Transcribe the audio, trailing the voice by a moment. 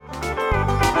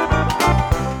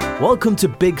Welcome to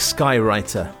Big Sky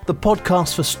Writer, the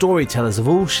podcast for storytellers of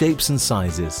all shapes and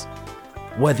sizes.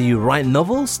 Whether you write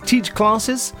novels, teach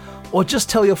classes, or just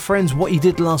tell your friends what you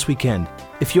did last weekend,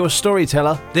 if you're a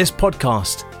storyteller, this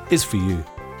podcast is for you.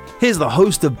 Here's the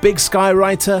host of Big Sky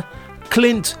Writer,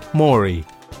 Clint Morey.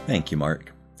 Thank you,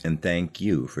 Mark, and thank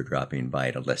you for dropping by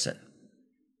to listen.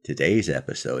 Today's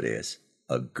episode is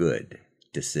A Good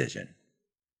Decision.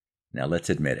 Now let's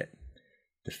admit it.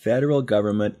 The federal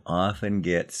government often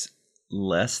gets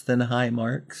less than high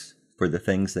marks for the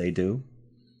things they do.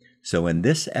 So in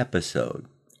this episode,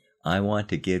 I want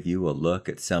to give you a look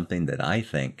at something that I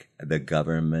think the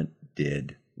government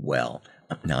did well.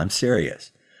 Now, I'm serious.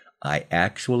 I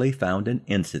actually found an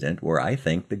incident where I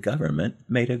think the government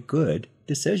made a good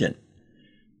decision.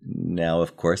 Now,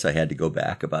 of course, I had to go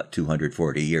back about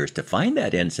 240 years to find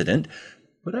that incident,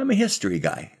 but I'm a history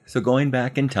guy, so going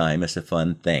back in time is a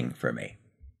fun thing for me.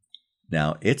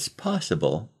 Now, it's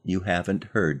possible you haven't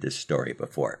heard this story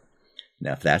before.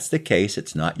 Now, if that's the case,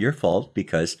 it's not your fault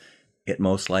because it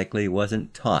most likely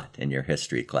wasn't taught in your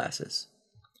history classes.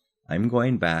 I'm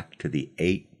going back to the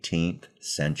 18th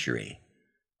century,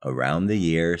 around the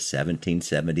year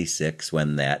 1776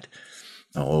 when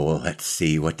let's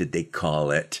see, what did they call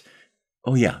it?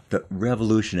 Oh yeah, the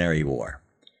Revolutionary War.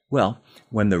 Well,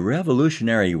 when the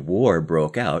Revolutionary War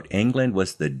broke out, England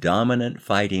was the dominant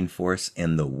fighting force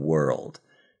in the world,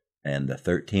 and the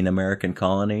 13 American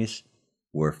colonies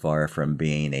were far from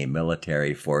being a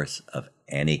military force of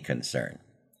any concern.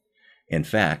 In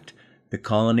fact, the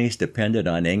colonies depended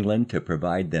on England to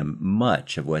provide them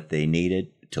much of what they needed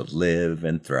to live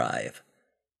and thrive.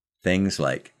 Things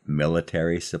like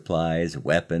military supplies,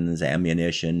 weapons,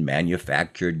 ammunition,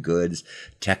 manufactured goods,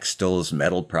 textiles,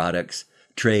 metal products,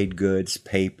 trade goods,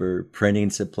 paper, printing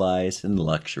supplies, and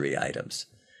luxury items.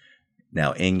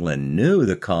 Now, England knew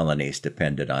the colonies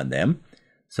depended on them,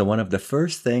 so one of the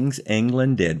first things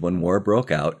England did when war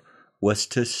broke out was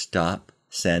to stop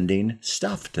sending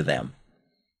stuff to them.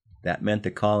 That meant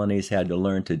the colonies had to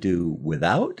learn to do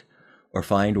without or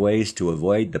find ways to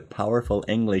avoid the powerful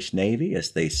English Navy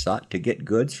as they sought to get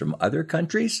goods from other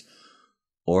countries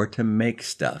or to make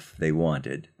stuff they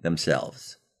wanted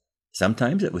themselves.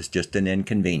 Sometimes it was just an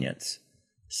inconvenience.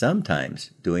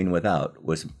 Sometimes doing without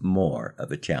was more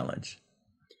of a challenge.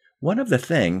 One of the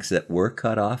things that were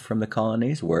cut off from the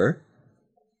colonies were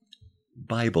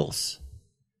Bibles.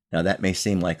 Now that may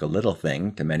seem like a little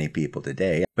thing to many people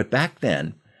today, but back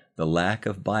then, the lack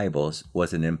of Bibles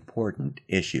was an important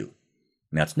issue.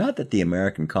 Now it's not that the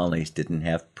American colonies didn't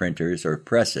have printers or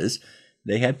presses.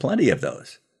 They had plenty of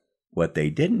those. What they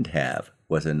didn't have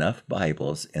was enough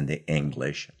Bibles in the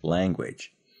English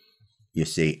language. You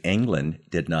see, England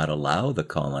did not allow the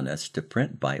colonists to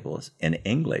print Bibles in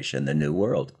English in the New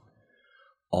World.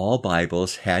 All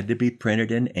Bibles had to be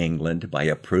printed in England by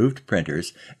approved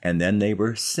printers, and then they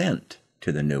were sent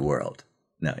to the New World.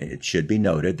 Now, it should be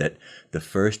noted that the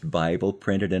first Bible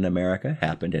printed in America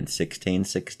happened in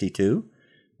 1662,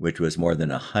 which was more than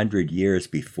 100 years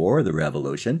before the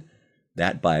Revolution.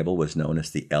 That Bible was known as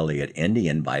the Elliott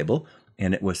Indian Bible,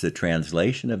 and it was the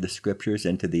translation of the scriptures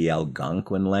into the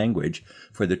Algonquin language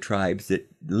for the tribes that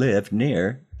lived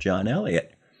near John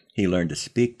Eliot. He learned to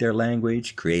speak their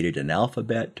language, created an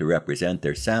alphabet to represent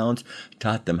their sounds,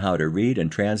 taught them how to read,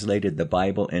 and translated the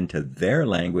Bible into their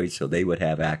language so they would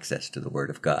have access to the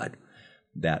Word of God.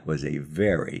 That was a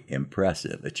very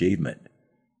impressive achievement.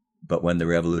 But when the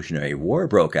Revolutionary War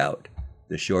broke out,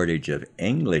 the shortage of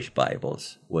English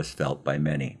Bibles was felt by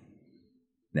many.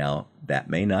 Now, that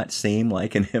may not seem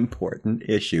like an important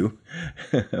issue.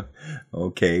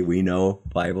 Okay, we know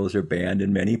Bibles are banned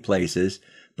in many places,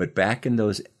 but back in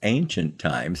those ancient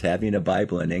times, having a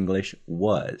Bible in English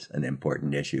was an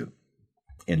important issue.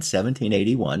 In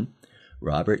 1781,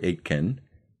 Robert Aitken,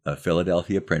 a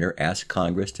Philadelphia printer, asked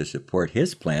Congress to support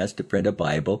his plans to print a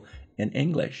Bible in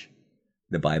English.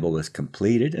 The Bible was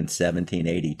completed in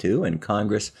 1782, and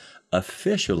Congress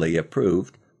officially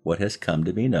approved what has come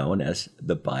to be known as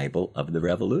the Bible of the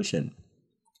Revolution.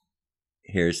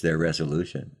 Here's their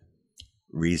resolution.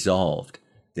 Resolved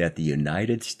that the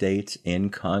United States in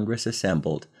Congress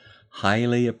assembled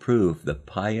highly approve the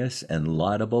pious and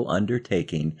laudable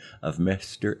undertaking of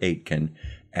Mr. Aitken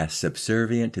as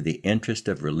subservient to the interest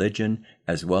of religion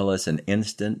as well as an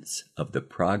instance of the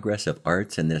progress of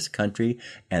arts in this country,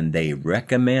 and they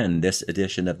recommend this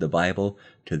edition of the Bible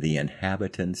to the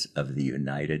inhabitants of the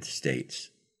United States.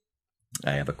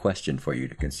 I have a question for you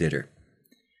to consider.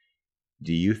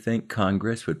 Do you think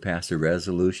Congress would pass a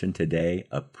resolution today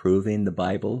approving the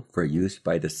Bible for use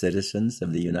by the citizens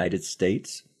of the United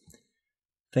States?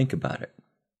 Think about it.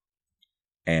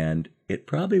 And it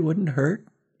probably wouldn't hurt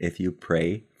if you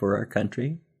pray for our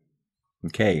country?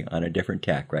 Okay, on a different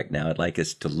tack right now, I'd like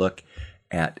us to look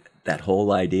at that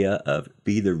whole idea of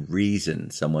be the reason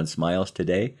someone smiles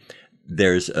today.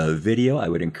 There's a video I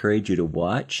would encourage you to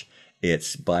watch.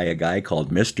 It's by a guy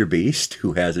called Mr. Beast,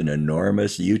 who has an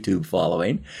enormous YouTube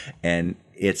following, and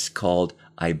it's called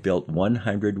I Built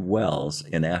 100 Wells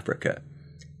in Africa.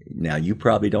 Now, you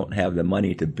probably don't have the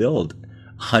money to build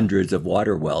hundreds of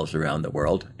water wells around the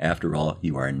world. After all,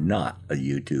 you are not a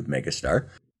YouTube megastar.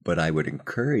 But I would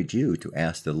encourage you to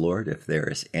ask the Lord if there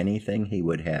is anything He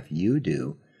would have you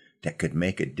do that could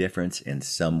make a difference in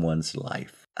someone's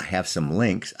life. I have some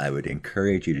links I would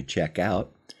encourage you to check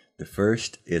out. The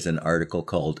first is an article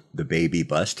called The Baby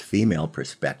Bust, Female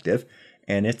Perspective,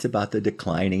 and it's about the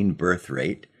declining birth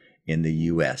rate in the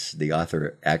U.S. The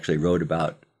author actually wrote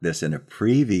about this in a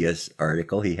previous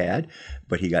article he had,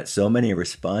 but he got so many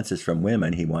responses from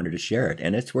women he wanted to share it,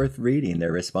 and it's worth reading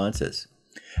their responses.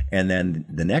 And then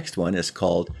the next one is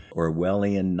called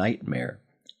Orwellian Nightmare,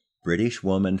 British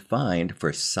Woman Fined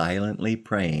for Silently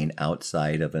Praying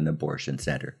Outside of an Abortion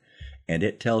Center. And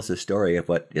it tells the story of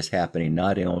what is happening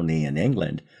not only in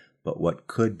England, but what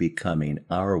could be coming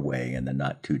our way in the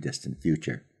not too distant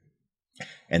future.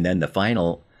 And then the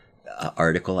final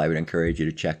article I would encourage you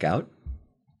to check out.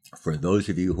 For those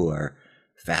of you who are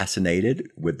fascinated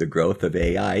with the growth of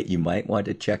AI, you might want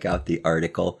to check out the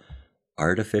article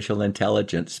Artificial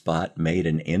Intelligence Spot Made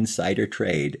an Insider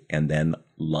Trade and Then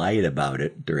Lied About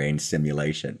It During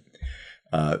Simulation.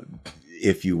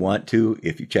 If you want to,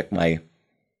 if you check my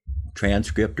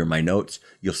transcript or my notes,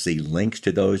 you'll see links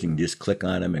to those. You can just click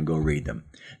on them and go read them.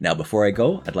 Now, before I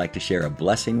go, I'd like to share a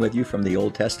blessing with you from the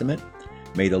Old Testament.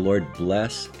 May the Lord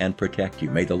bless and protect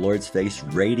you. May the Lord's face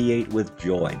radiate with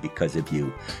joy because of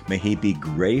you. May He be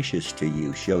gracious to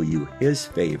you, show you His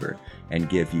favor, and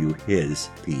give you His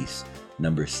peace.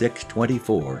 Numbers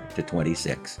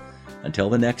 6:24-26. Until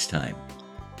the next time,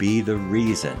 be the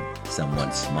reason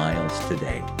someone smiles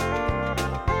today.